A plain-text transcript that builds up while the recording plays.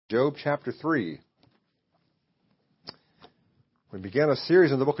Job chapter 3. We began a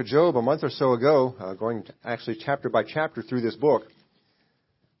series in the book of Job a month or so ago, going actually chapter by chapter through this book,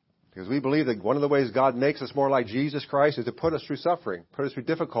 because we believe that one of the ways God makes us more like Jesus Christ is to put us through suffering, put us through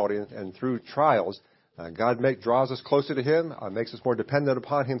difficulty and through trials. God draws us closer to Him, makes us more dependent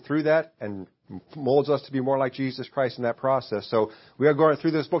upon Him through that, and molds us to be more like Jesus Christ in that process. So we are going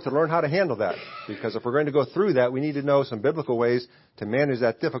through this book to learn how to handle that, because if we're going to go through that, we need to know some biblical ways to manage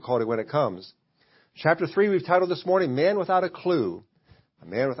that difficulty when it comes. Chapter 3 we've titled this morning, Man Without a Clue. A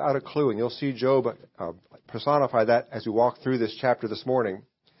man without a clue, and you'll see Job personify that as we walk through this chapter this morning.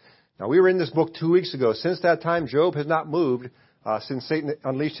 Now, we were in this book 2 weeks ago. Since that time, Job has not moved since Satan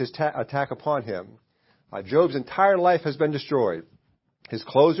unleashed his attack upon him. Job's entire life has been destroyed. His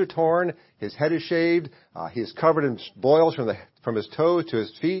clothes are torn, his head is shaved, he is covered in boils from his toes to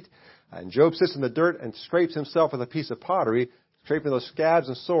his feet, and Job sits in the dirt and scrapes himself with a piece of pottery, scraping those scabs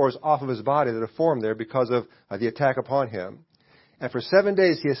and sores off of his body that have formed there because of the attack upon him. And for 7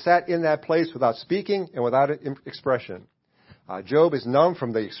 days he has sat in that place without speaking and without expression. Job is numb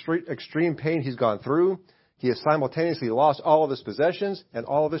from the extreme pain he's gone through. He has simultaneously lost all of his possessions and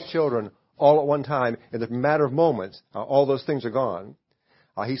all of his children all at one time. In the matter of moments, all those things are gone.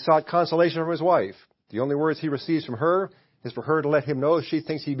 He sought consolation from his wife. The only words he receives from her is for her to let him know she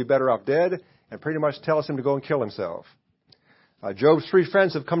thinks he'd be better off dead, and pretty much tells him to go and kill himself. Job's 3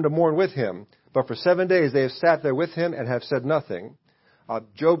 friends have come to mourn with him, but for 7 days they have sat there with him and have said nothing.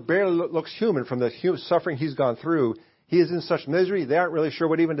 Job barely looks human from the suffering he's gone through. He is in such misery, they aren't really sure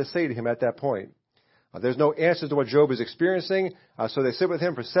what even to say to him at that point. There's no answers to what Job is experiencing, so they sit with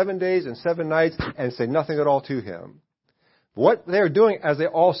him for 7 days and 7 nights and say nothing at all to him. What they're doing as they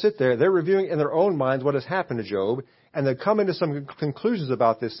all sit there, they're reviewing in their own minds what has happened to Job, and they've come into some conclusions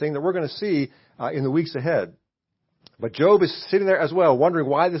about this thing that we're going to see in the weeks ahead. But Job is sitting there as well, wondering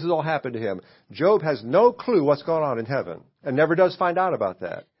why this has all happened to him. Job has no clue what's going on in heaven, and never does find out about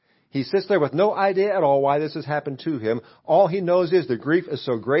that. He sits there with no idea at all why this has happened to him. All he knows is the grief is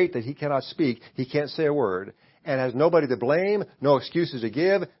so great that he cannot speak, he can't say a word, and has nobody to blame, no excuses to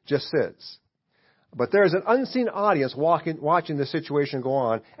give, just sits. But there is an unseen audience watching this situation go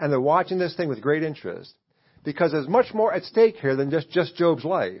on, and they're watching this thing with great interest, because there's much more at stake here than just Job's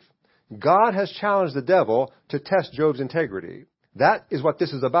life. God has challenged the devil to test Job's integrity. That is what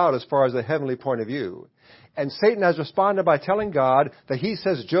this is about as far as the heavenly point of view. And Satan has responded by telling God that he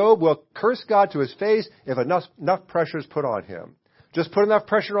says Job will curse God to his face if enough pressure is put on him. Just put enough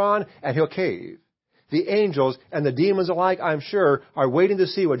pressure on and he'll cave. The angels and the demons alike, I'm sure, are waiting to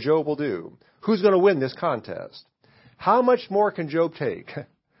see what Job will do. Who's going to win this contest? How much more can Job take?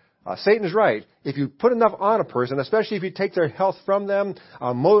 Satan is right. If you put enough on a person, especially if you take their health from them,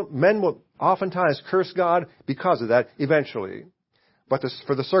 men will oftentimes curse God because of that eventually. But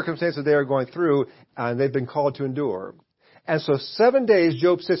for the circumstances they are going through, and they've been called to endure. And so 7 days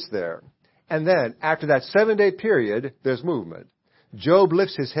Job sits there. And then, after that 7-day period, there's movement. Job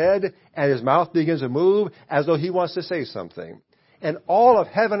lifts his head, and his mouth begins to move as though he wants to say something. And all of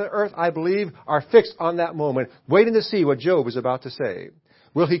heaven and earth, I believe, are fixed on that moment, waiting to see what Job is about to say.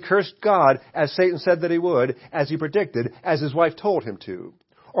 Will he curse God, as Satan said that he would, as he predicted, as his wife told him to?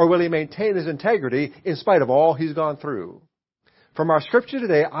 Or will he maintain his integrity in spite of all he's gone through? From our scripture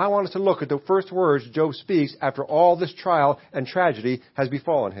today, I want us to look at the first words Job speaks after all this trial and tragedy has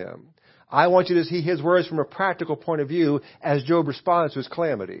befallen him. I want you to see his words from a practical point of view as Job responds to his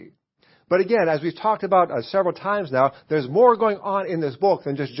calamity. But again, as we've talked about several times now, there's more going on in this book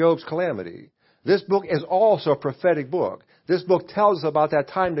than just Job's calamity. This book is also a prophetic book. This book tells us about that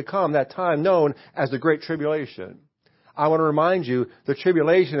time to come, that time known as the Great Tribulation. I want to remind you, the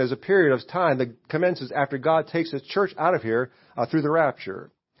tribulation is a period of time that commences after God takes His church out of here through the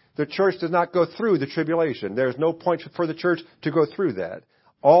rapture. The church does not go through the tribulation. There is no point for the church to go through that.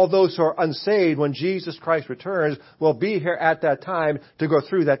 All those who are unsaved when Jesus Christ returns will be here at that time to go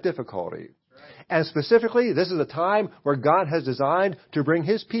through that difficulty. And specifically, this is a time where God has designed to bring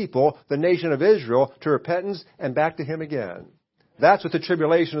His people, the nation of Israel, to repentance and back to Him again. That's what the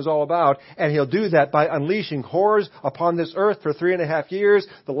tribulation is all about, and He'll do that by unleashing horrors upon this earth for 3.5 years,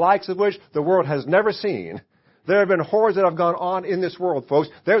 the likes of which the world has never seen. There have been horrors that have gone on in this world, folks.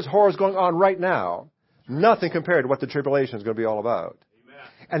 There's horrors going on right now. Nothing compared to what the tribulation is going to be all about.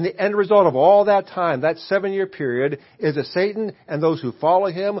 And the end result of all that time, that 7-year period, is that Satan and those who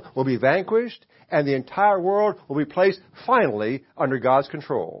follow him will be vanquished, and the entire world will be placed finally under God's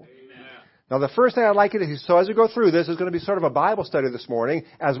control. Amen. Now, the first thing I'd like you to see, so as we go through this, is going to be sort of a Bible study this morning,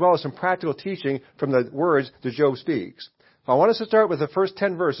 as well as some practical teaching from the words that Job speaks. I want us to start with the first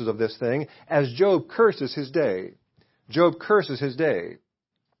 10 verses of this thing as Job curses his day. Job curses his day.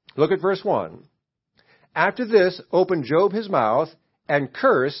 Look at verse 1. After this opened Job his mouth and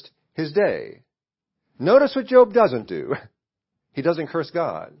cursed his day. Notice what Job doesn't do. He doesn't curse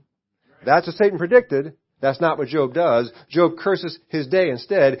God. That's what Satan predicted. That's not what Job does. Job curses his day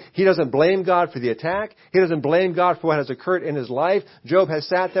instead. He doesn't blame God for the attack. He doesn't blame God for what has occurred in his life. Job has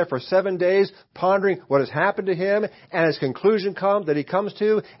sat there for 7 days pondering what has happened to him, and his conclusion that he comes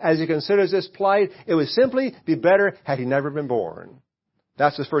to as he considers this plight, it would simply be better had he never been born.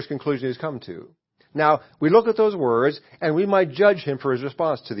 That's his first conclusion he's come to. Now, we look at those words, and we might judge him for his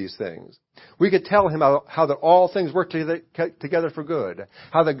response to these things. We could tell him how that all things work together for good,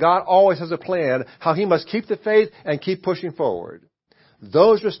 how that God always has a plan, how he must keep the faith and keep pushing forward.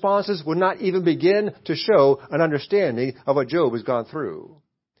 Those responses would not even begin to show an understanding of what Job has gone through.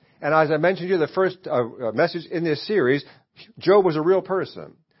 And as I mentioned to you, the first message in this series, Job was a real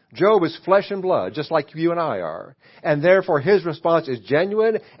person. Job is flesh and blood, just like you and I are. And therefore his response is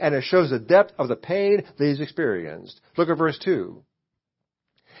genuine, and it shows the depth of the pain that he's experienced. Look at verse 2.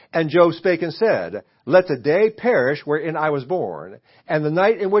 And Job spake and said, Let the day perish wherein I was born, and the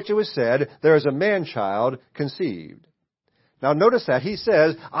night in which it was said, There is a man-child conceived. Now notice that. He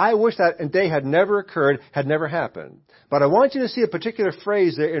says, I wish that day had never occurred, had never happened. But I want you to see a particular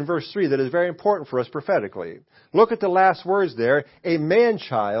phrase there in verse 3 that is very important for us prophetically. Look at the last words there, a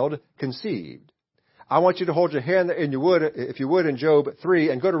man-child conceived. I want you to hold your hand there, if you would, in Job 3,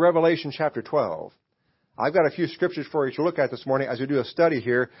 and go to Revelation chapter 12. I've got a few scriptures for you to look at this morning as we do a study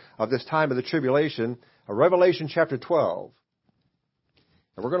here of this time of the tribulation. Revelation chapter 12.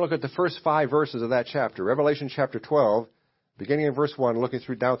 And we're going to look at the first 5 verses of that chapter. Revelation chapter 12. Beginning in verse 1, looking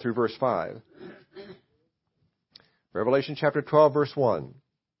down through verse 5. Revelation chapter 12, verse 1.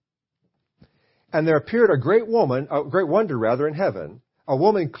 And there appeared a great wonder in heaven, a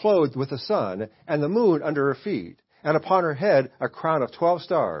woman clothed with the sun, and the moon under her feet, and upon her head a crown of 12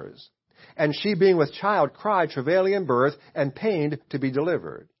 stars. And she, being with child, cried, travailing in birth, and pained to be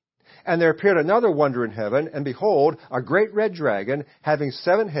delivered. And there appeared another wonder in heaven, and behold, a great red dragon, having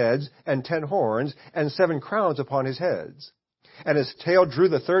 7 heads and 10 horns, and 7 crowns upon his heads. And his tail drew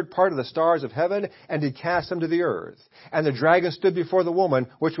the third part of the stars of heaven, and did cast them to the earth. And the dragon stood before the woman,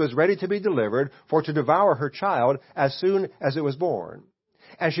 which was ready to be delivered, for to devour her child as soon as it was born.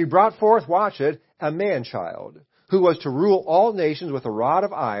 And she brought forth, watch it, a man-child, who was to rule all nations with a rod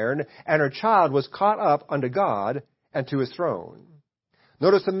of iron, and her child was caught up unto God and to his throne.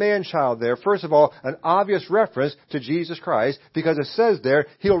 Notice the man-child there. First of all, an obvious reference to Jesus Christ, because it says there,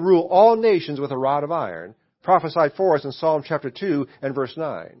 he'll rule all nations with a rod of iron. Prophesied for us in Psalm chapter 2 and verse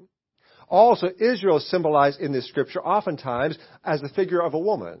 9. Also, Israel is symbolized in this scripture oftentimes as the figure of a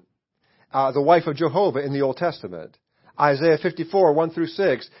woman, the wife of Jehovah in the Old Testament. Isaiah 54, 1 through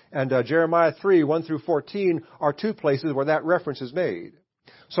 6, and Jeremiah 3, 1 through 14 are 2 places where that reference is made.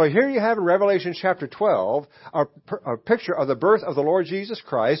 So here you have in Revelation chapter 12 a picture of the birth of the Lord Jesus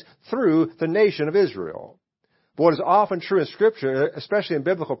Christ through the nation of Israel. But what is often true in Scripture, especially in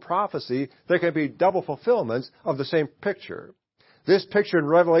biblical prophecy, there can be double fulfillments of the same picture. This picture in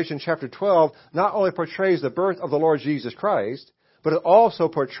Revelation chapter 12 not only portrays the birth of the Lord Jesus Christ, but it also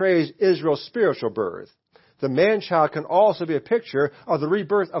portrays Israel's spiritual birth. The man-child can also be a picture of the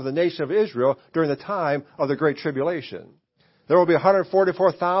rebirth of the nation of Israel during the time of the Great Tribulation. There will be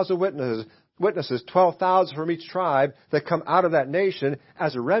 144,000 witnesses, 12,000 from each tribe that come out of that nation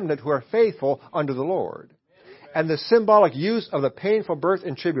as a remnant who are faithful unto the Lord. And the symbolic use of the painful birth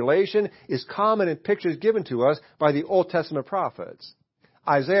and tribulation is common in pictures given to us by the Old Testament prophets.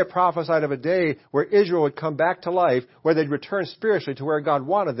 Isaiah prophesied of a day where Israel would come back to life, where they'd return spiritually to where God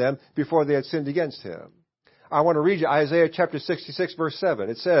wanted them before they had sinned against Him. I want to read you Isaiah chapter 66, verse 7.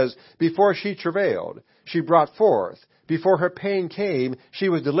 It says, Before she travailed, she brought forth. Before her pain came, she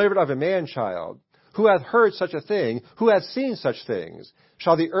was delivered of a man-child. Who hath heard such a thing? Who hath seen such things?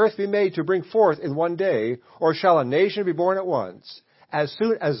 Shall the earth be made to bring forth in one day, or shall a nation be born at once? As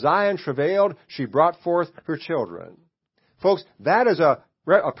soon as Zion travailed, she brought forth her children. Folks, that is a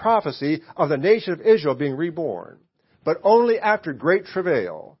prophecy of the nation of Israel being reborn. But only after great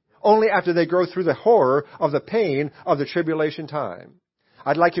travail. Only after they go through the horror of the pain of the tribulation time.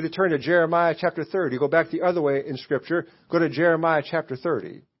 I'd like you to turn to Jeremiah chapter 30. Go back the other way in Scripture. Go to Jeremiah chapter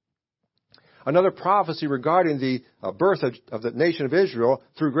 30. Another prophecy regarding the birth of the nation of Israel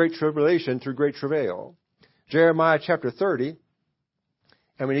through great tribulation, through great travail. Jeremiah chapter 30.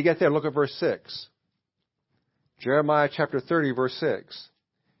 And when you get there, look at verse 6. Jeremiah chapter 30, verse 6.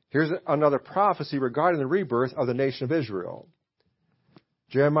 Here's another prophecy regarding the rebirth of the nation of Israel.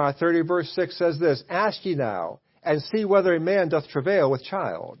 Jeremiah 30, verse 6 says this, Ask ye now, and see whether a man doth travail with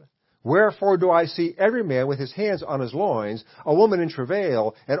child. Wherefore do I see every man with his hands on his loins, a woman in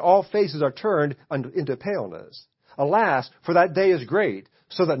travail, and all faces are turned into paleness. Alas, for that day is great,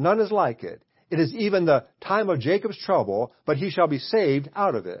 so that none is like it. It is even the time of Jacob's trouble, but he shall be saved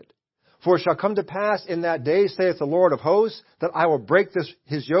out of it. For it shall come to pass in that day, saith the Lord of hosts, that I will break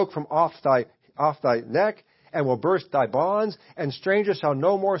his yoke from off thy neck, and will burst thy bonds, and strangers shall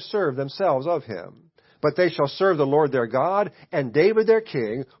no more serve themselves of him. But they shall serve the Lord their God, and David their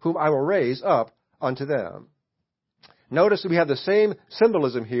king, whom I will raise up unto them. Notice that we have the same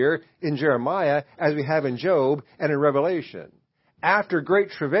symbolism here in Jeremiah as we have in Job and in Revelation. After great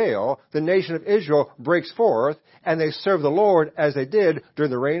travail, the nation of Israel breaks forth, and they serve the Lord as they did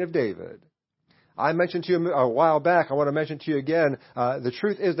during the reign of David. I mentioned to you a while back, I want to mention to you again, the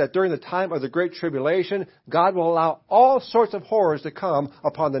truth is that during the time of the Great Tribulation, God will allow all sorts of horrors to come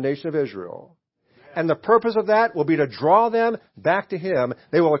upon the nation of Israel. And the purpose of that will be to draw them back to Him.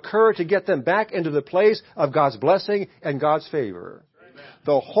 They will occur to get them back into the place of God's blessing and God's favor. Amen.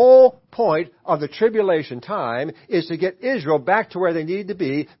 The whole point of the tribulation time is to get Israel back to where they need to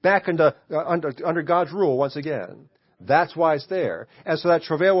be, back under God's rule once again. That's why it's there. And so that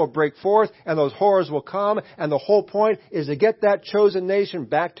travail will break forth, and those horrors will come, and the whole point is to get that chosen nation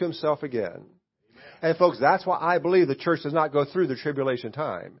back to Himself again. Amen. And folks, that's why I believe the church does not go through the tribulation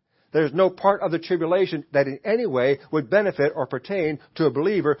time. There's no part of the tribulation that in any way would benefit or pertain to a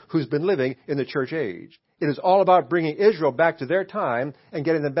believer who's been living in the church age. It is all about bringing Israel back to their time and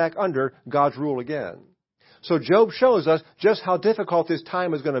getting them back under God's rule again. So Job shows us just how difficult this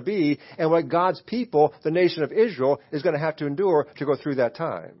time is going to be and what God's people, the nation of Israel, is going to have to endure to go through that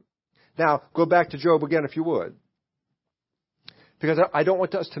time. Now, go back to Job again if you would. Because I don't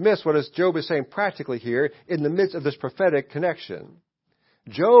want us to miss what Job is saying practically here in the midst of this prophetic connection.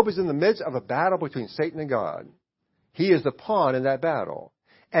 Job is in the midst of a battle between Satan and God. He is the pawn in that battle.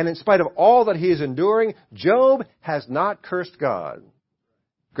 And in spite of all that he is enduring, Job has not cursed God.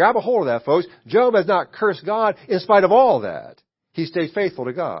 Grab a hold of that, folks. Job has not cursed God in spite of all that. He stayed faithful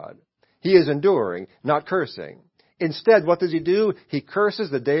to God. He is enduring, not cursing. Instead, what does he do? He curses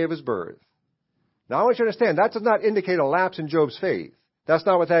the day of his birth. Now, I want you to understand, that does not indicate a lapse in Job's faith. That's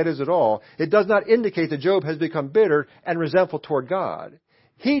not what that is at all. It does not indicate that Job has become bitter and resentful toward God.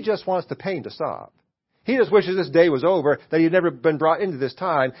 He just wants the pain to stop. He just wishes this day was over, that he had never been brought into this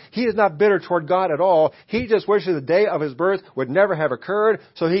time. He is not bitter toward God at all. He just wishes the day of his birth would never have occurred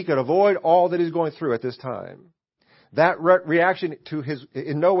so he could avoid all that he's going through at this time. That reaction to his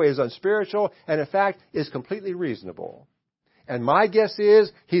in no way is unspiritual and in fact is completely reasonable. And my guess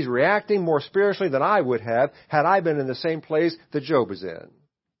is he's reacting more spiritually than I would have had I been in the same place that Job is in.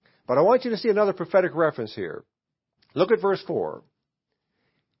 But I want you to see another prophetic reference here. Look at verse 4.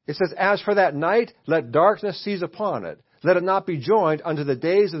 It says, As for that night, let darkness seize upon it. Let it not be joined unto the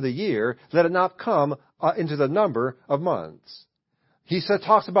days of the year. Let it not come into the number of months. He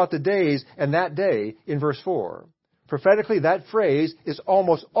talks about the days and that day in verse 4. Prophetically, that phrase is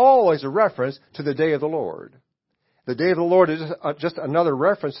almost always a reference to the day of the Lord. The day of the Lord is just another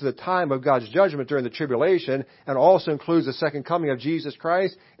reference to the time of God's judgment during the tribulation and also includes the second coming of Jesus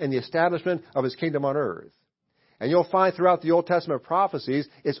Christ and the establishment of His kingdom on earth. And you'll find throughout the Old Testament prophecies,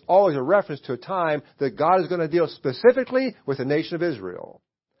 it's always a reference to a time that God is going to deal specifically with the nation of Israel.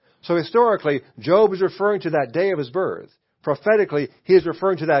 So historically, Job is referring to that day of his birth. Prophetically, he is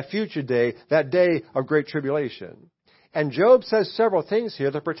referring to that future day, that day of great tribulation. And Job says several things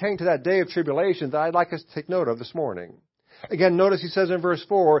here that pertain to that day of tribulation that I'd like us to take note of this morning. Again, notice he says in verse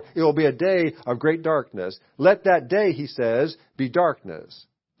 4, it will be a day of great darkness. Let that day, he says, be darkness.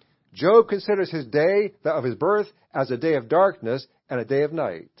 Job considers his day of his birth as a day of darkness and a day of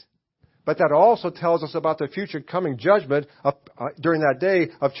night. But that also tells us about the future coming judgment during that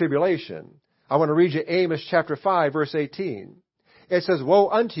day of tribulation. I want to read you Amos chapter 5, verse 18. It says, Woe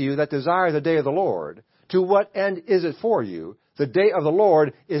unto you that desire the day of the Lord. To what end is it for you? The day of the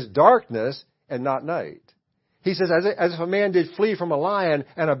Lord is darkness and not night. He says, as if a man did flee from a lion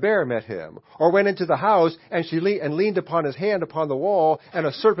and a bear met him, or went into the house and leaned upon his hand upon the wall and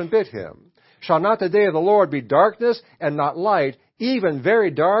a serpent bit him. Shall not the day of the Lord be darkness and not light, even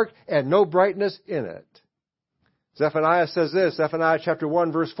very dark and no brightness in it? Zephaniah says this, Zephaniah chapter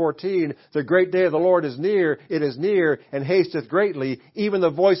 1 verse 14, The great day of the Lord is near, it is near, and hasteth greatly, even the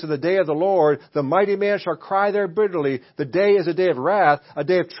voice of the day of the Lord. The mighty man shall cry there bitterly. The day is a day of wrath, a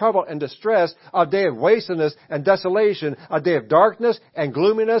day of trouble and distress, a day of wastefulness and desolation, a day of darkness and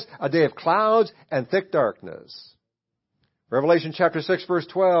gloominess, a day of clouds and thick darkness. Revelation chapter 6 verse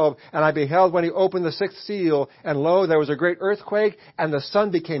 12, And I beheld when he opened the sixth seal, and lo, there was a great earthquake, and the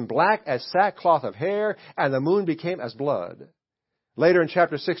sun became black as sackcloth of hair, and the moon became as blood. Later in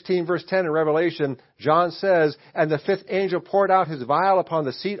chapter 16, verse 10 in Revelation, John says, "And the fifth angel poured out his vial upon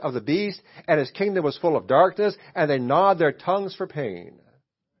the seat of the beast, and his kingdom was full of darkness, and they gnawed their tongues for pain."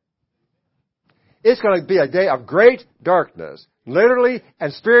 It's going to be a day of great darkness. Literally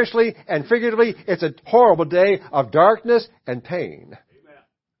and spiritually and figuratively, it's a horrible day of darkness and pain.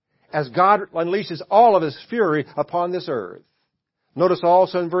 As God unleashes all of His fury upon this earth. Notice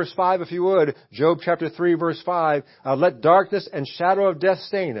also in verse 5, if you would, Job chapter 3, verse 5, "Let darkness and shadow of death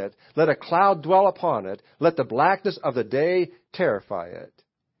stain it. Let a cloud dwell upon it. Let the blackness of the day terrify it."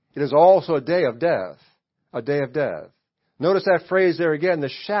 It is also a day of death. A day of death. Notice that phrase there again, the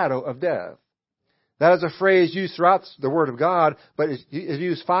shadow of death. That is a phrase used throughout the Word of God, but is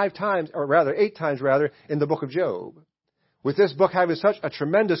used 8 times in the book of Job. With this book having such a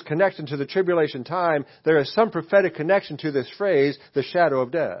tremendous connection to the tribulation time, there is some prophetic connection to this phrase, the shadow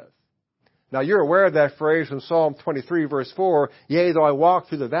of death. Now you're aware of that phrase from Psalm 23 verse 4, "Yea, though I walk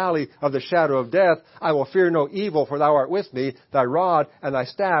through the valley of the shadow of death, I will fear no evil, for thou art with me, thy rod and thy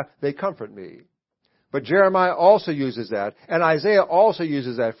staff, they comfort me." But Jeremiah also uses that, and Isaiah also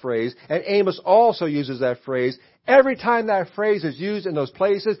uses that phrase, and Amos also uses that phrase. Every time that phrase is used in those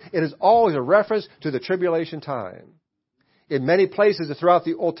places, it is always a reference to the tribulation time. In many places throughout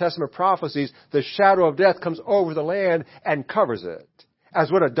the Old Testament prophecies, the shadow of death comes over the land and covers it,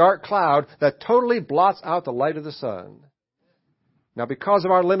 as with a dark cloud that totally blots out the light of the sun. Now, because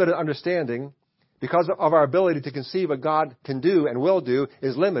of our limited understanding, because of our ability to conceive what God can do and will do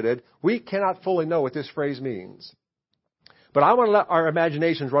is limited, we cannot fully know what this phrase means. But I want to let our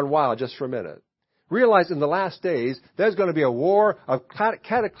imaginations run wild just for a minute. Realize in the last days, there's going to be a war of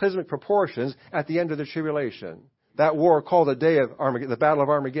cataclysmic proportions at the end of the tribulation. That war called the Battle of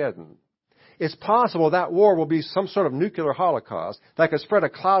Armageddon. It's possible that war will be some sort of nuclear holocaust that could spread a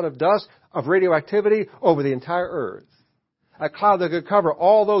cloud of dust of radioactivity over the entire earth. A cloud that could cover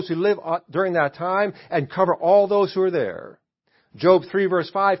all those who live during that time and cover all those who are there. Job 3 verse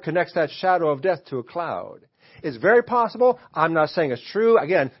 5 connects that shadow of death to a cloud. It's very possible, I'm not saying it's true,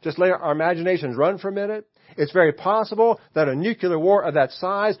 again, just let our imaginations run for a minute. It's very possible that a nuclear war of that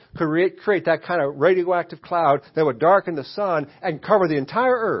size could create that kind of radioactive cloud that would darken the sun and cover the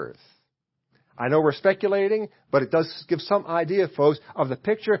entire earth. I know we're speculating, but it does give some idea, folks, of the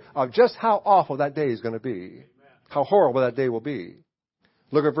picture of just how awful that day is going to be. How horrible that day will be.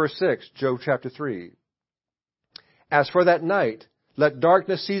 Look at verse 6, Job chapter 3. "As for that night, let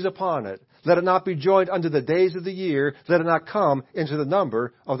darkness seize upon it. Let it not be joined unto the days of the year. Let it not come into the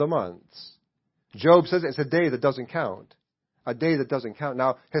number of the months." Job says it's a day that doesn't count. A day that doesn't count.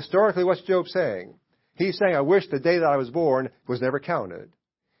 Now, historically, what's Job saying? He's saying, I wish the day that I was born was never counted.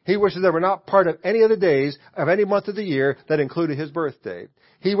 He wishes there were not part of any of the days of any month of the year that included his birthday.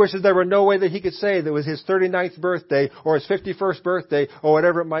 He wishes there were no way that he could say that it was his 39th birthday or his 51st birthday or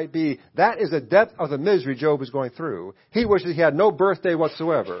whatever it might be. That is the depth of the misery Job is going through. He wishes he had no birthday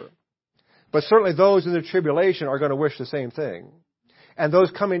whatsoever. But certainly those in the tribulation are going to wish the same thing. And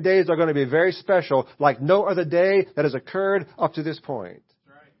those coming days are going to be very special, like no other day that has occurred up to this point.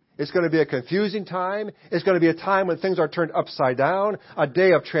 It's going to be a confusing time. It's going to be a time when things are turned upside down, a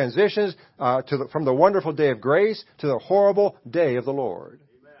day of transitions from the wonderful day of grace to the horrible day of the Lord.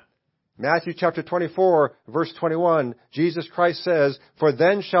 Amen. Matthew chapter 24, verse 21, Jesus Christ says, "For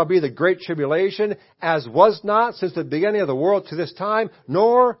then shall be the great tribulation, as was not since the beginning of the world to this time,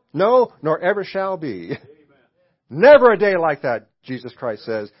 nor ever shall be." Amen. Never a day like that, Jesus Christ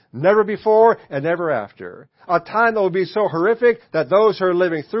says. Never before and never after. A time that will be so horrific that those who are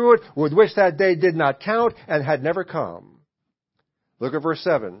living through it would wish that day did not count and had never come. Look at verse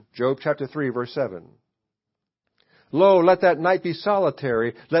 7. Job chapter 3, verse 7. "Lo, let that night be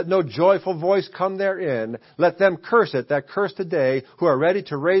solitary. Let no joyful voice come therein. Let them curse it that curse the day, who are ready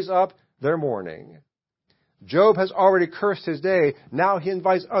to raise up their mourning." Job has already cursed his day. Now he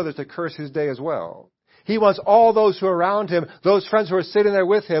invites others to curse his day as well. He wants all those who are around him, those friends who are sitting there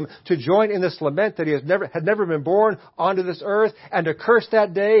with him, to join in this lament that he had never been born onto this earth, and to curse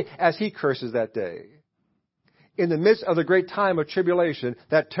that day as he curses that day. In the midst of the great time of tribulation,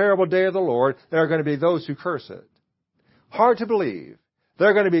 that terrible day of the Lord, there are going to be those who curse it. Hard to believe. There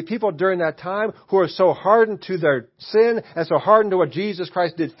are going to be people during that time who are so hardened to their sin and so hardened to what Jesus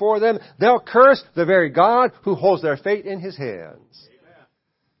Christ did for them, they'll curse the very God who holds their fate in His hands.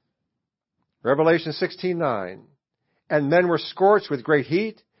 Revelation 16:9, "And men were scorched with great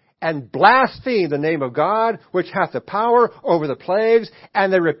heat, and blasphemed the name of God, which hath the power over the plagues,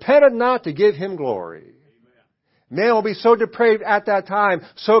 and they repented not to give Him glory." Men will be so depraved at that time,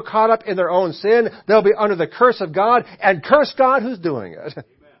 so caught up in their own sin, they'll be under the curse of God, and curse God who's doing it.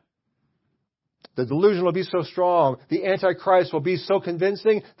 the delusion will be so strong, the Antichrist will be so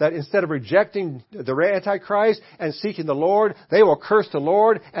convincing that instead of rejecting the Antichrist and seeking the Lord, they will curse the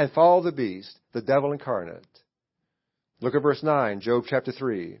Lord and follow the beast, the devil incarnate. Look at verse 9, Job chapter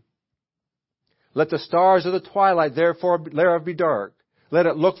 3. Let the stars of the twilight therefore thereof be dark. Let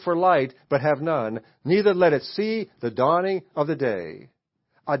it look for light, but have none. Neither let it see the dawning of the day.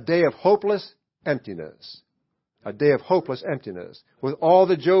 A day of hopeless emptiness. A day of hopeless emptiness. With all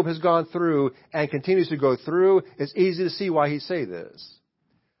that Job has gone through and continues to go through, it's easy to see why he'd say this.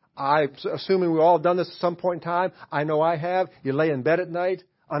 I'm assuming we've all done this at some point in time. I know I have. You lay in bed at night,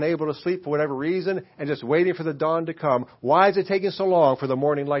 unable to sleep for whatever reason, and just waiting for the dawn to come. Why is it taking so long for the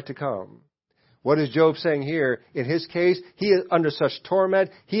morning light to come? What is Job saying here? In his case, he is under such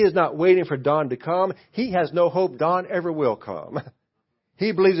torment. He is not waiting for dawn to come. He has no hope dawn ever will come.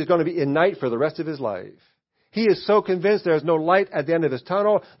 He believes it's going to be in night for the rest of his life. He is so convinced there is no light at the end of his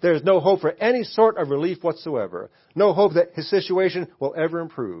tunnel. There is no hope for any sort of relief whatsoever. No hope that his situation will ever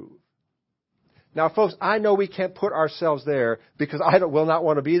improve. Now, folks, I know we can't put ourselves there because I will not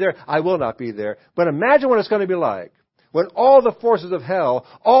want to be there. I will not be there. But imagine what it's going to be like when all the forces of hell,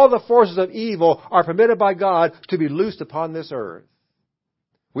 all the forces of evil are permitted by God to be loosed upon this earth.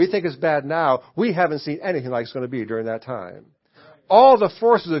 We think it's bad now. We haven't seen anything like it's going to be during that time. All the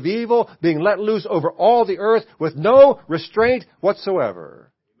forces of evil being let loose over all the earth with no restraint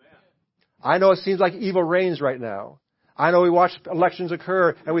whatsoever. I know it seems like evil reigns right now. I know we watch elections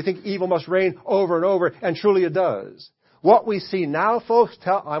occur and we think evil must reign over and over, and truly it does. What we see now, folks,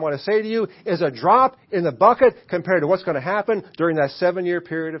 I want to say to you, is a drop in the bucket compared to what's going to happen during that 7-year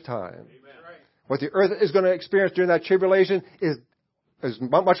period of time. Amen. What the earth is going to experience during that tribulation is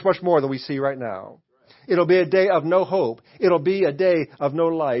much, much more than we see right now. It'll be a day of no hope. It'll be a day of no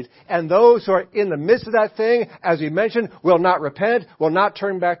light. And those who are in the midst of that thing, as we mentioned, will not repent, will not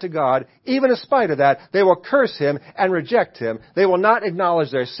turn back to God. Even in spite of that, they will curse Him and reject Him. They will not acknowledge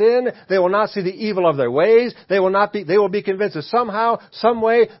their sin. They will not see the evil of their ways. They will be convinced that somehow, some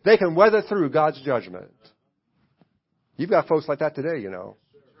way, they can weather through God's judgment. You've got folks like that today, you know.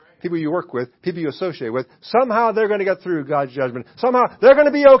 People you work with, people you associate with. Somehow they're going to get through God's judgment. Somehow they're going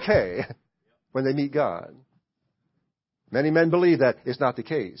to be okay when they meet God. Many men believe that it's not the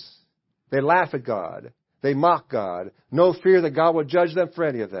case. They laugh at God. They mock God. No fear that God will judge them for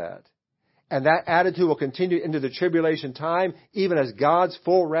any of that. And that attitude will continue into the tribulation time, even as God's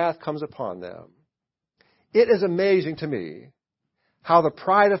full wrath comes upon them. It is amazing to me how the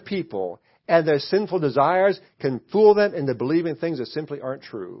pride of people and their sinful desires can fool them into believing things that simply aren't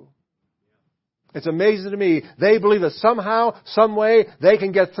true. It's amazing to me. They believe that somehow, some way, they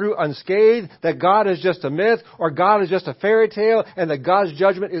can get through unscathed, that God is just a myth, or God is just a fairy tale, and that God's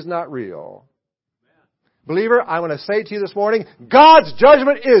judgment is not real. Believer, I want to say to you this morning, God's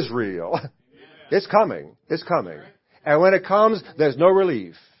judgment is real. It's coming. It's coming. And when it comes, there's no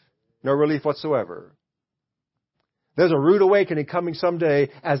relief. No relief whatsoever. There's a rude awakening coming someday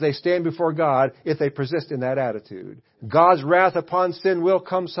as they stand before God if they persist in that attitude. God's wrath upon sin will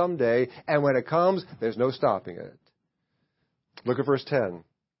come someday, and when it comes, there's no stopping it. Look at verse 10.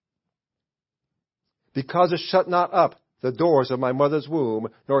 Because it shut not up the doors of my mother's womb,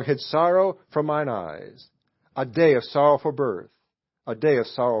 nor hid sorrow from mine eyes. A day of sorrowful birth. A day of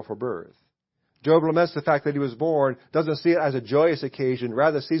sorrowful birth. Job laments the fact that he was born, doesn't see it as a joyous occasion,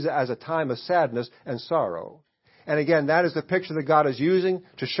 rather sees it as a time of sadness and sorrow. And again, that is the picture that God is using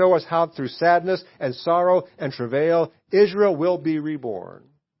to show us how through sadness and sorrow and travail, Israel will be reborn.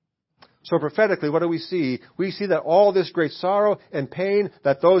 So prophetically, what do we see? We see that all this great sorrow and pain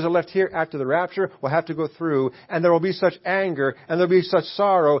that those who are left here after the rapture will have to go through, and there will be such anger, and there will be such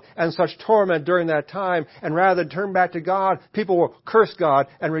sorrow and such torment during that time, and rather than turn back to God, people will curse God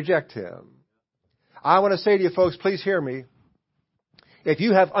and reject Him. I want to say to you folks, please hear me. If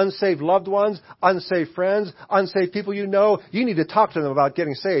you have unsaved loved ones, unsaved friends, unsaved people you know, you need to talk to them about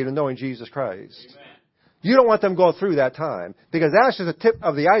getting saved and knowing Jesus Christ. Amen. You don't want them going through that time, because that's just the tip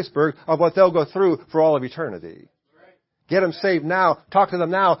of the iceberg of what they'll go through for all of eternity. Right. Get them saved now. Talk to them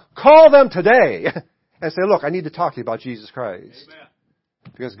now. Call them today and say, look, I need to talk to you about Jesus Christ. Amen.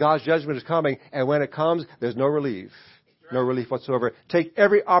 Because God's judgment is coming, and when it comes, there's no relief. No relief whatsoever. Take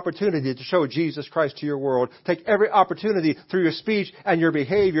every opportunity to show Jesus Christ to your world. Take every opportunity through your speech and your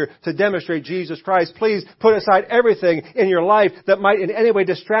behavior to demonstrate Jesus Christ. Please put aside everything in your life that might in any way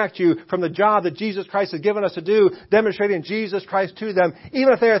distract you from the job that Jesus Christ has given us to do, demonstrating Jesus Christ to them.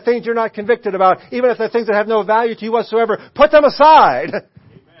 Even if there are things you're not convicted about, even if there are things that have no value to you whatsoever, put them aside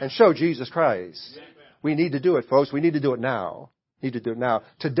and show Jesus Christ. We need to do it, folks. We need to do it now. Need to do it now.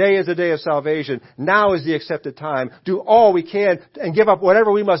 Today is the day of salvation. Now is the accepted time. Do all we can and give up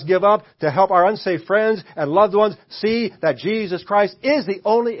whatever we must give up to help our unsaved friends and loved ones see that Jesus Christ is the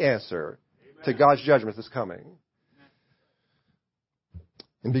only answer to God's judgment that's coming.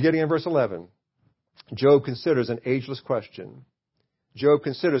 And beginning in verse 11, Job considers an ageless question. Job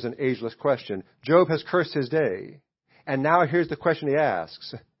considers an ageless question. Job has cursed his day. And now here's the question he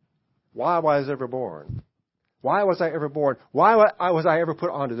asks. Why was I ever born? Why was I ever born? Why was I ever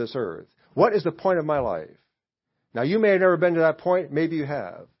put onto this earth? What is the point of my life? Now, you may have never been to that point. Maybe you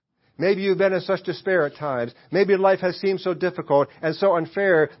have. Maybe you've been in such despair at times. Maybe life has seemed so difficult and so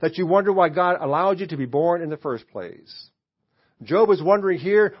unfair that you wonder why God allowed you to be born in the first place. Job was wondering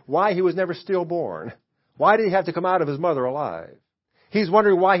here why he was never stillborn. Why did he have to come out of his mother alive? He's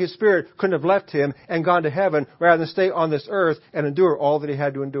wondering why his spirit couldn't have left him and gone to heaven rather than stay on this earth and endure all that he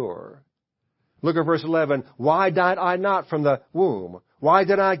had to endure. Look at verse 11. Why died I not from the womb? Why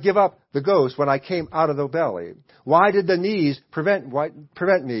did I give up the ghost when I came out of the belly? Why did the knees prevent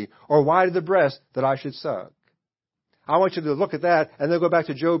me? Or why did the breast that I should suck? I want you to look at that and then go back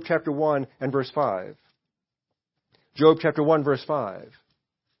to Job chapter 1 and verse 5. Job chapter 1 verse 5.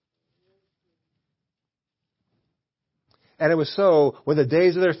 And it was so, when the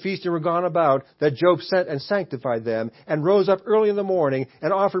days of their feasting were gone about, that Job sent and sanctified them, and rose up early in the morning,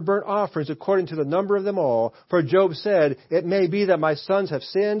 and offered burnt offerings according to the number of them all. For Job said, it may be that my sons have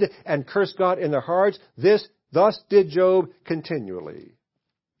sinned, and cursed God in their hearts. Thus did Job continually.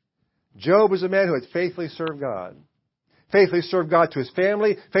 Job was a man who had faithfully served God. Faithfully served God to his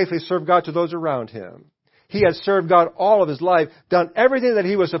family, faithfully served God to those around him. He had served God all of his life, done everything that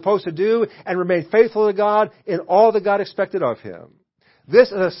he was supposed to do, and remained faithful to God in all that God expected of him. This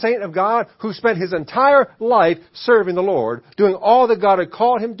is a saint of God who spent his entire life serving the Lord, doing all that God had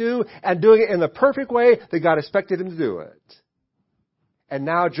called him to do, and doing it in the perfect way that God expected him to do it. And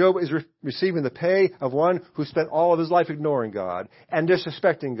now Job is receiving the pay of one who spent all of his life ignoring God, and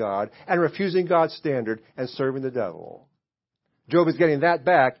disrespecting God, and refusing God's standard, and serving the devil. Job is getting that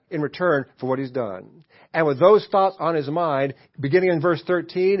back in return for what he's done. And with those thoughts on his mind, beginning in verse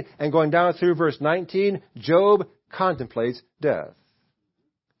 13 and going down through verse 19, Job contemplates death.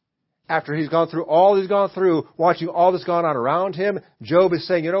 After he's gone through all he's gone through, watching all that's gone on around him, Job is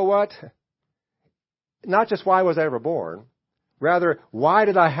saying, you know what? Not just why was I ever born? Rather, why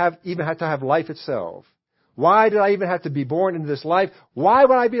did I even have to have life itself? Why did I even have to be born into this life? Why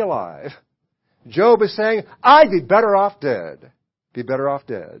would I be alive? Job is saying, I'd be better off dead. Be better off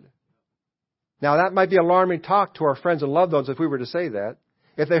dead. Now, that might be alarming talk to our friends and loved ones if we were to say that.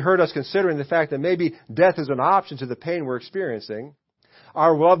 If they heard us considering the fact that maybe death is an option to the pain we're experiencing.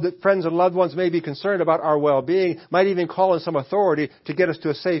 Our friends and loved ones may be concerned about our well-being, might even call in some authority to get us to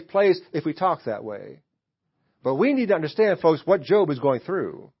a safe place if we talk that way. But we need to understand, folks, what Job is going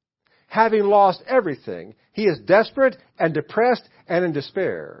through. Having lost everything, he is desperate and depressed and in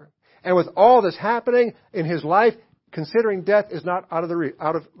despair. And with all this happening in his life, considering death is not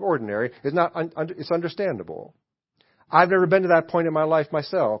out of ordinary. It's understandable. I've never been to that point in my life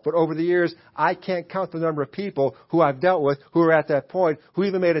myself, but over the years, I can't count the number of people who I've dealt with who are at that point, who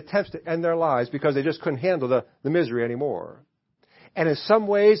even made attempts to end their lives because they just couldn't handle the misery anymore. And in some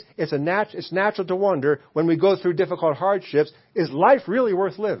ways, it's natural to wonder when we go through difficult hardships, is life really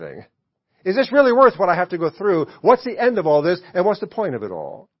worth living? Is this really worth what I have to go through? What's the end of all this, and what's the point of it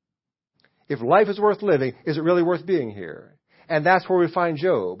all? If life is worth living, is it really worth being here? And that's where we find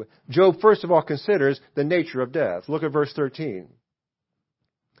Job. Job, first of all, considers the nature of death. Look at verse 13.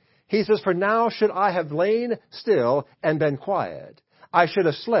 He says, for now should I have lain still and been quiet. I should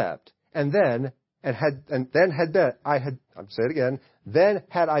have slept, then had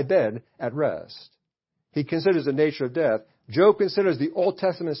I been at rest. He considers the nature of death. Job considers the Old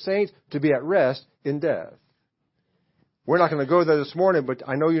Testament saints to be at rest in death. We're not going to go there this morning, but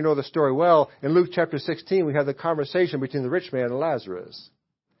I know you know the story well. In Luke chapter 16, we have the conversation between the rich man and Lazarus.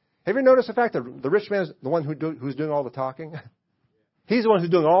 Have you noticed the fact that the rich man is the one who's doing all the talking? He's the one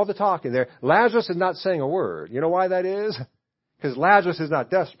who's doing all the talking there. Lazarus is not saying a word. You know why that is? Because Lazarus is not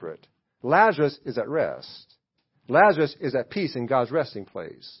desperate. Lazarus is at rest. Lazarus is at peace in God's resting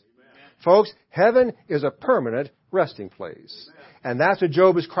place. Amen. Folks, heaven is a permanent resting place. Amen. And that's what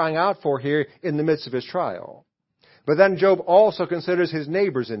Job is crying out for here in the midst of his trial. But then Job also considers his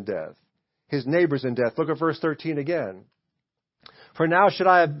neighbors in death. His neighbors in death. Look at verse 13 again. For now should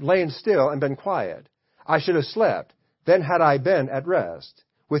I have lain still and been quiet. I should have slept. Then had I been at rest.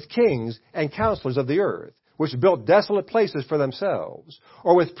 With kings and counselors of the earth, which built desolate places for themselves.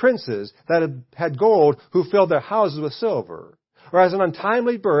 Or with princes that had gold, who filled their houses with silver. Or as an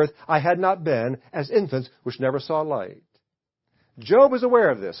untimely birth I had not been, as infants which never saw light. Job is aware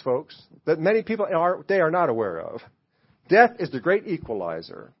of this, folks, that many people in our day are not aware of. Death is the great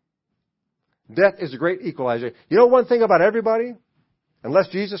equalizer. Death is the great equalizer. You know one thing about everybody? Unless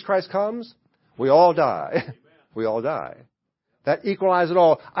Jesus Christ comes, we all die. We all die. That equalizes it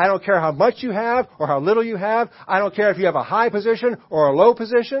all. I don't care how much you have or how little you have. I don't care if you have a high position or a low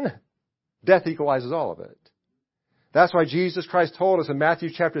position. Death equalizes all of it. That's why Jesus Christ told us in Matthew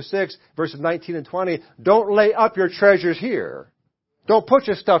chapter 6, verses 19 and 20, don't lay up your treasures here. Don't put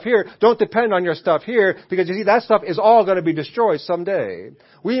your stuff here. Don't depend on your stuff here, because you see, that stuff is all going to be destroyed someday.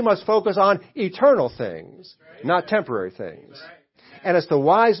 We must focus on eternal things, not temporary things. And it's the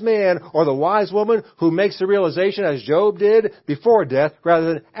wise man or the wise woman who makes the realization, as Job did, before death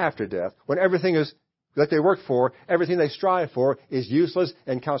rather than after death, when everything is that they work for, everything they strive for, is useless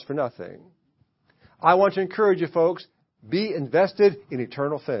and counts for nothing. I want to encourage you, folks, be invested in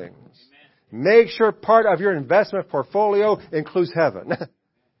eternal things. Make sure part of your investment portfolio includes heaven,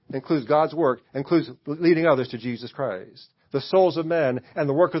 includes God's work, includes leading others to Jesus Christ. The souls of men and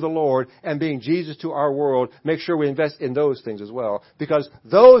the work of the Lord and being Jesus to our world, make sure we invest in those things as well, because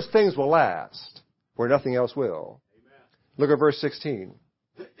those things will last where nothing else will. Amen. Look at verse 16.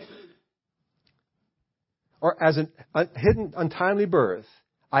 Or as a hidden untimely birth,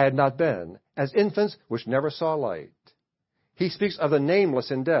 I had not been, as infants which never saw light. He speaks of the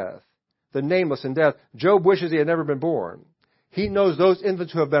nameless in death. The nameless in death. Job wishes he had never been born. He knows those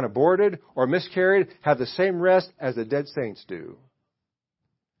infants who have been aborted or miscarried have the same rest as the dead saints do.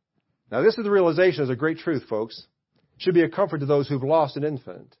 Now, this is the realization, is a great truth, folks. It should be a comfort to those who've lost an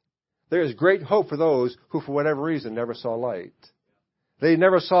infant. There is great hope for those who, for whatever reason, never saw light. They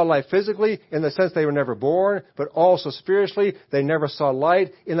never saw light physically in the sense they were never born, but also spiritually, they never saw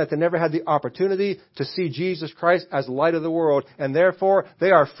light in that they never had the opportunity to see Jesus Christ as the light of the world, and therefore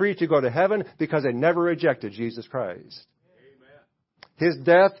they are free to go to heaven because they never rejected Jesus Christ. His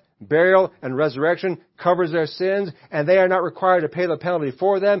death, burial, and resurrection covers their sins, and they are not required to pay the penalty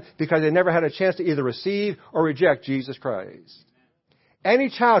for them because they never had a chance to either receive or reject Jesus Christ.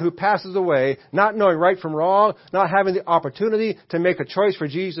 Any child who passes away, not knowing right from wrong, not having the opportunity to make a choice for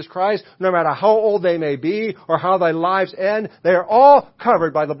Jesus Christ, no matter how old they may be or how their lives end, they are all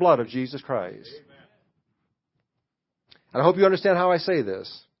covered by the blood of Jesus Christ. Amen. And I hope you understand how I say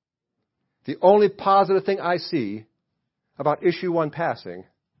this. The only positive thing I see about issue 1 passing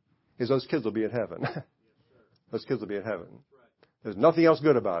is those kids will be in heaven. Those kids will be in heaven. There's nothing else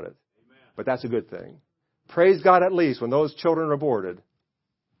good about it. But that's a good thing. Praise God at least when those children are aborted,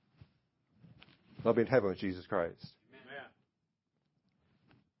 they'll be in heaven with Jesus Christ. Amen.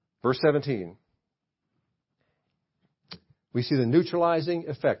 Verse 17. We see the neutralizing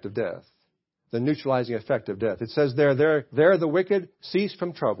effect of death. The neutralizing effect of death. It says there the wicked cease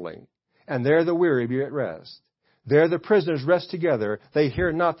from troubling, and there the weary be at rest. There the prisoners rest together. They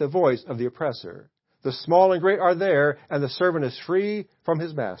hear not the voice of the oppressor. The small and great are there, and the servant is free from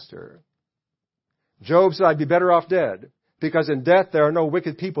his master. Job said, I'd be better off dead, because in death there are no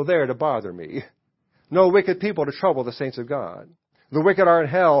wicked people there to bother me. No wicked people to trouble the saints of God. The wicked are in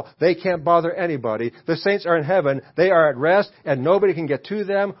hell. They can't bother anybody. The saints are in heaven. They are at rest, and nobody can get to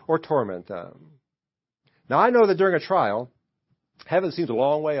them or torment them. Now, I know that during a trial, heaven seems a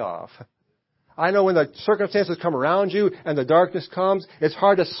long way off. I know when the circumstances come around you and the darkness comes, it's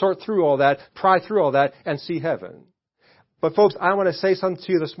hard to sort through all that, pry through all that, and see heaven. But folks, I want to say something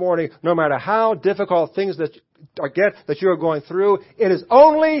to you this morning. No matter how difficult things that you are going through, it is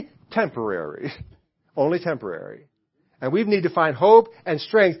only temporary. Only temporary. And we need to find hope and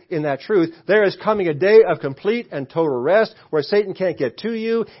strength in that truth. There is coming a day of complete and total rest where Satan can't get to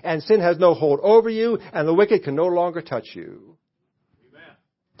you and sin has no hold over you and the wicked can no longer touch you. Amen.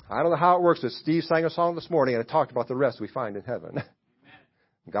 I don't know how it works, but Steve sang a song this morning and it talked about the rest we find in heaven. Amen.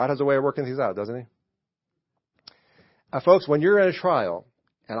 God has a way of working things out, doesn't he? Folks, when you're in a trial,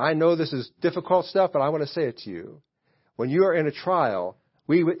 and I know this is difficult stuff, but I want to say it to you. When you are in a trial,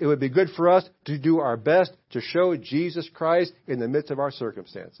 it would be good for us to do our best to show Jesus Christ in the midst of our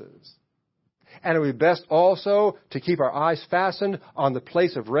circumstances. And it would be best also to keep our eyes fastened on the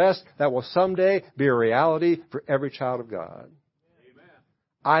place of rest that will someday be a reality for every child of God. Amen.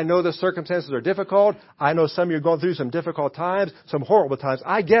 I know the circumstances are difficult. I know some of you are going through some difficult times, some horrible times.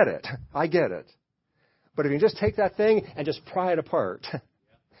 I get it. I get it. But if you just take that thing and just pry it apart,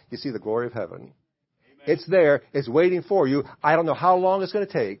 you see the glory of heaven. Amen. It's there. It's waiting for you. I don't know how long it's going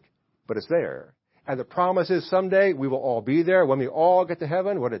to take, but it's there. And the promise is someday we will all be there. When we all get to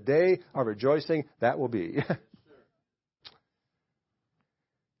heaven, what a day of rejoicing that will be.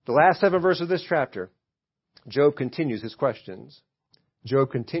 The last 7 verses of this chapter, Job continues his questions.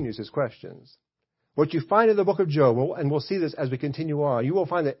 Job continues his questions. what you find in the book of Job, and we'll see this as we continue on, you will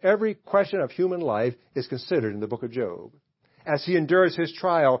find that every question of human life is considered in the book of Job. As he endures his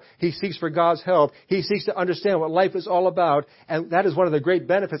trial, he seeks for God's help. He seeks to understand what life is all about, and that is one of the great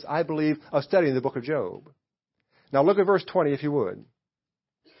benefits, I believe, of studying the book of Job. Now look at verse 20, if you would.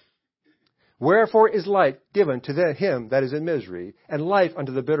 Wherefore is light given to him that is in misery, and life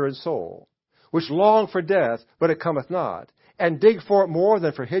unto the bitter in soul, which long for death, but it cometh not, and dig for it more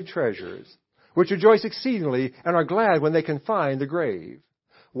than for hid treasures, which rejoice exceedingly, and are glad when they can find the grave.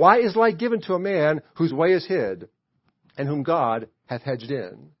 Why is light given to a man whose way is hid, and whom God hath hedged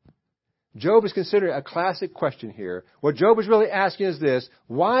in? Job is considering a classic question here. What Job is really asking is this: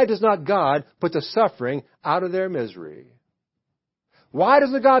 why does not God put the suffering out of their misery? Why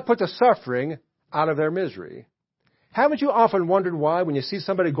doesn't God put the suffering out of their misery? Haven't you often wondered why, when you see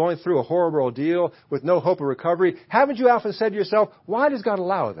somebody going through a horrible ordeal with no hope of recovery, haven't you often said to yourself, why does God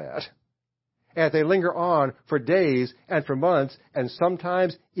allow that? And they linger on for days and for months and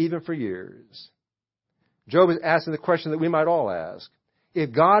sometimes even for years. Job is asking the question that we might all ask.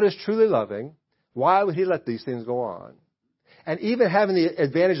 If God is truly loving, why would he let these things go on? And even having the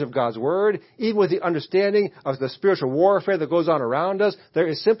advantage of God's Word, even with the understanding of the spiritual warfare that goes on around us, there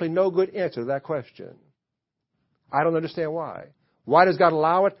is simply no good answer to that question. I don't understand why. Why does God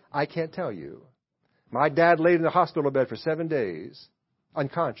allow it? I can't tell you. My dad laid in the hospital bed for 7 days,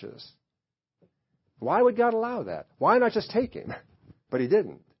 unconscious. Why would God allow that? Why not just take him? But he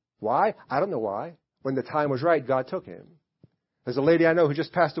didn't. Why? I don't know why. When the time was right, God took him. There's a lady I know who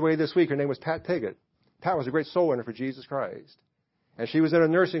just passed away this week. Her name was Pat Piggott. Pat was a great soul winner for Jesus Christ. And she was in a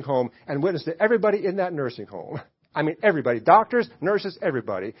nursing home and witnessed to everybody in that nursing home. I mean, everybody. Doctors, nurses,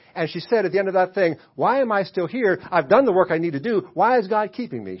 everybody. And she said at the end of that thing, why am I still here? I've done the work I need to do. Why is God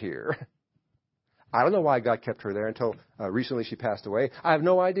keeping me here? I don't know why God kept her there until recently she passed away. I have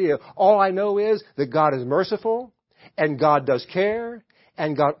no idea. All I know is that God is merciful, and God does care,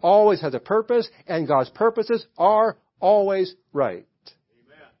 and God always has a purpose, and God's purposes are always right.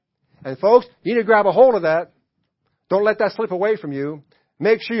 And folks, you need to grab a hold of that. Don't let that slip away from you.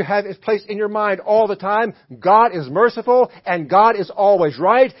 Make sure you have it placed in your mind all the time. God is merciful, and God is always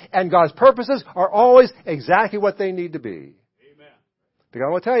right, and God's purposes are always exactly what they need to be. Amen. Because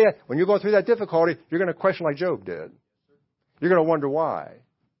I want to tell you, when you go through that difficulty, you're going to question like Job did. You're going to wonder why.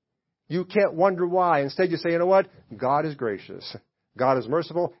 You can't wonder why. Instead, you say, you know what? God is gracious. God is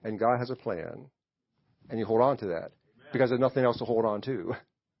merciful, and God has a plan. And you hold on to that. Amen. Because there's nothing else to hold on to.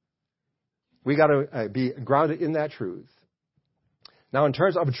 We got to be grounded in that truth. Now, in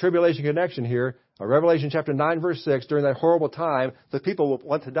terms of a tribulation connection here, Revelation chapter 9, verse 6, during that horrible time, the people will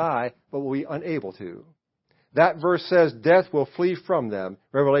want to die, but will be unable to. That verse says death will flee from them,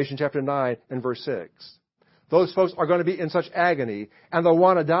 Revelation chapter 9 and verse 6. Those folks are going to be in such agony, and they'll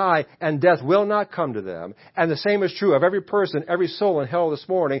want to die, and death will not come to them. And the same is true of every person, every soul in hell this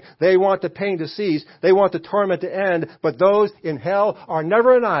morning. They want the pain to cease. They want the torment to end, but those in hell are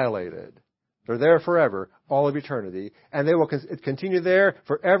never annihilated. They're there forever, all of eternity, and they will continue there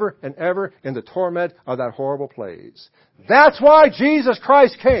forever and ever in the torment of that horrible place. That's why Jesus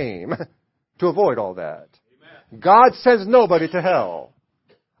Christ came, to avoid all that. Amen. God sends nobody to hell.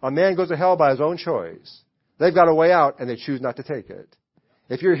 A man goes to hell by his own choice. They've got a way out, and they choose not to take it.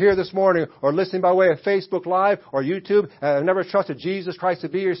 If you're here this morning or listening by way of Facebook Live or YouTube and have never trusted Jesus Christ to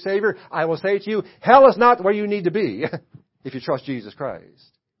be your Savior, I will say to you, hell is not where you need to be if you trust Jesus Christ.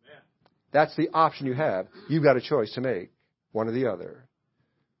 That's the option you have. You've got a choice to make, one or the other.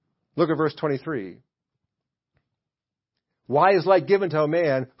 Look at verse 23. Why is light given to a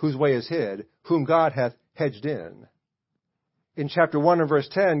man whose way is hid, whom God hath hedged in? In chapter 1 and verse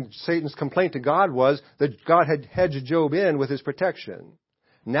 10, Satan's complaint to God was that God had hedged Job in with his protection.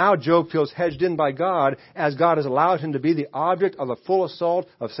 Now Job feels hedged in by God as God has allowed him to be the object of the full assault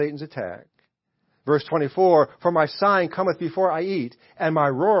of Satan's attack. Verse 24, for my sighing cometh before I eat, and my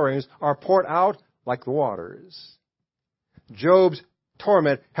roarings are poured out like the waters. Job's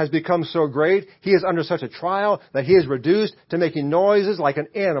torment has become so great, he is under such a trial that he is reduced to making noises like an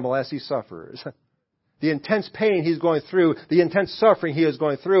animal as he suffers. The intense pain he's going through, the intense suffering he is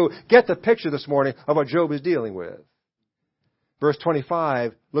going through, get the picture this morning of what Job is dealing with. Verse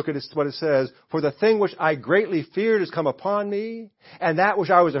 25, look at what it says. For the thing which I greatly feared is come upon me, and that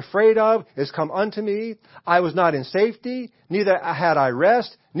which I was afraid of is come unto me. I was not in safety, neither had I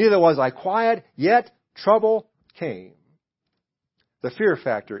rest, neither was I quiet, yet trouble came. The fear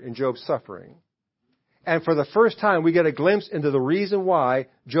factor in Job's suffering. And for the first time, we get a glimpse into the reason why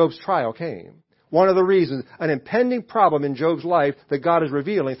Job's trial came. One of the reasons, an impending problem in Job's life that God is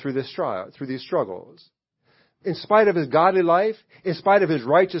revealing through this trial, through these struggles. in spite of his godly life, in spite of his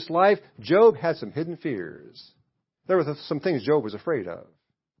righteous life, Job had some hidden fears. There were some things Job was afraid of.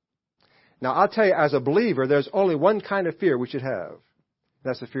 Now, I'll tell you, as a believer, there's only one kind of fear we should have.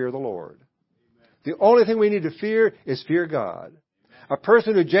 That's the fear of the Lord. Amen. The only thing we need to fear is fear God. Amen. A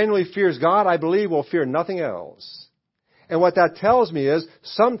person who genuinely fears God, I believe, will fear nothing else. And what that tells me is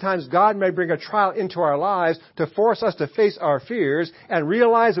sometimes God may bring a trial into our lives to force us to face our fears and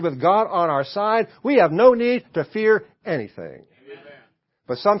realize that with God on our side, we have no need to fear anything. Amen.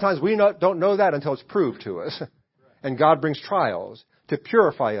 But sometimes we don't know that until it's proved to us. And God brings trials to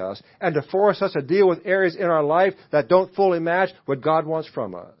purify us and to force us to deal with areas in our life that don't fully match what God wants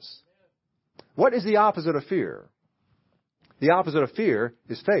from us. What is the opposite of fear? The opposite of fear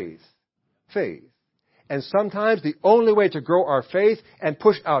is faith. Faith. And sometimes the only way to grow our faith and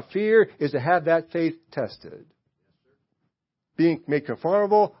push out fear is to have that faith tested. Being made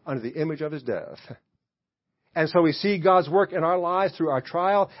conformable under the image of His death. And so we see God's work in our lives through our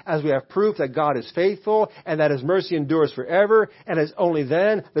trial as we have proof that God is faithful and that His mercy endures forever. And it's only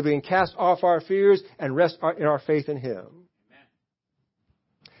then that we can cast off our fears and rest in our faith in Him. Amen.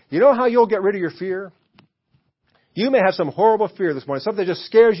 You know how you'll get rid of your fear? You may have some horrible fear this morning, something that just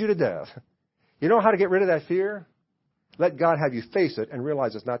scares you to death. You know how to get rid of that fear? Let God have you face it and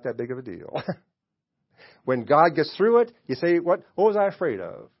realize it's not that big of a deal. When God gets through it, you say, what was I afraid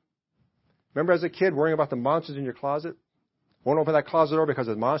of? Remember as a kid worrying about the monsters in your closet? Won't open that closet door because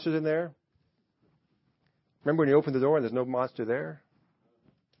there's monsters in there? Remember when you open the door and there's no monster there?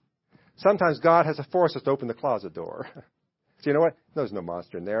 Sometimes God has to force us to open the closet door. So you know what? There's no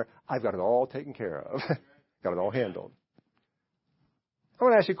monster in there. I've got it all taken care of. Got it all handled. I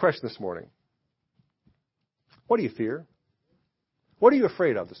want to ask you a question this morning. What do you fear? What are you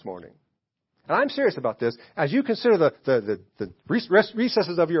afraid of this morning? And I'm serious about this. As you consider the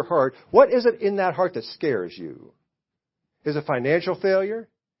recesses of your heart, what is it in that heart that scares you? Is it financial failure?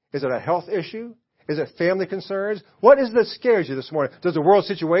 Is it a health issue? Is it family concerns? What is it that scares you this morning? Does the world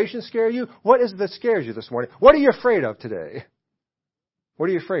situation scare you? What is it that scares you this morning? What are you afraid of today? What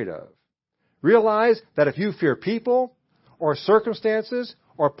are you afraid of? Realize that if you fear people or circumstances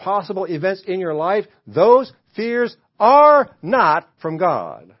or possible events in your life, those fears are not from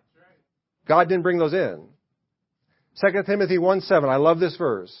God. God didn't bring those in. 2 Timothy 1:7, I love this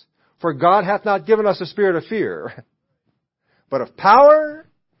verse. For God hath not given us a spirit of fear, but of power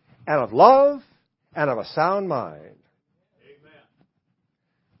and of love and of a sound mind. Amen.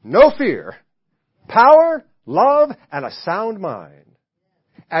 No fear, power, love, and a sound mind.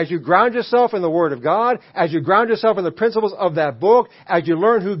 As you ground yourself in the Word of God, as you ground yourself in the principles of that book, as you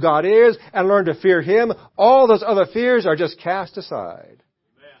learn who God is and learn to fear Him, all those other fears are just cast aside.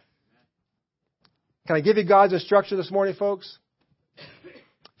 Amen. Can I give you God's instruction this morning, folks?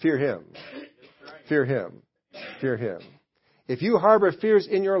 Fear Him. Fear Him. Fear Him. If you harbor fears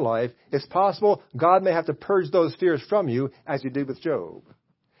in your life, it's possible God may have to purge those fears from you as He did with Job.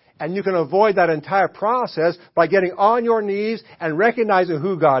 And you can avoid that entire process by getting on your knees and recognizing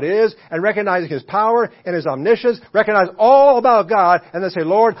who God is and recognizing His power and His omniscience, recognize all about God, and then say,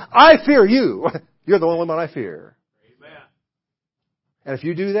 Lord, I fear You. You're the only one I fear. Amen. And if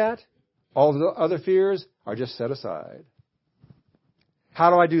you do that, all the other fears are just set aside.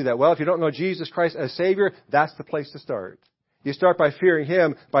 How do I do that? Well, if you don't know Jesus Christ as Savior, that's the place to start. You start by fearing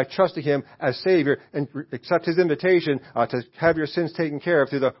Him, by trusting Him as Savior, and accept His invitation to have your sins taken care of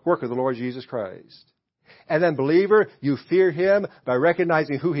through the work of the Lord Jesus Christ. And then, believer, you fear Him by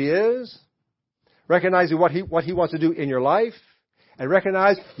recognizing who He is, recognizing what He wants to do in your life, and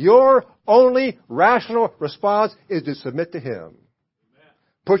recognize your only rational response is to submit to Him. Amen.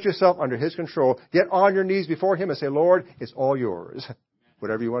 Put yourself under His control. Get on your knees before Him and say, Lord, it's all yours.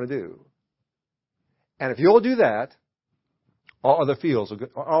 Whatever you want to do. And if you'll do that, all other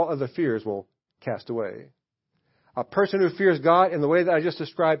fears will cast away. A person who fears God in the way that I just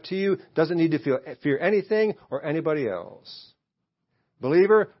described to you doesn't need to fear anything or anybody else.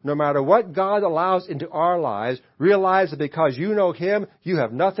 Believer, no matter what God allows into our lives, realize that because you know Him, you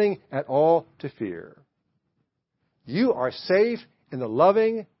have nothing at all to fear. You are safe in the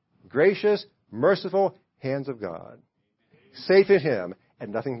loving, gracious, merciful hands of God. Safe in Him,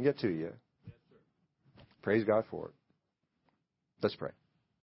 and nothing can get to you. Praise God for it. Let's pray.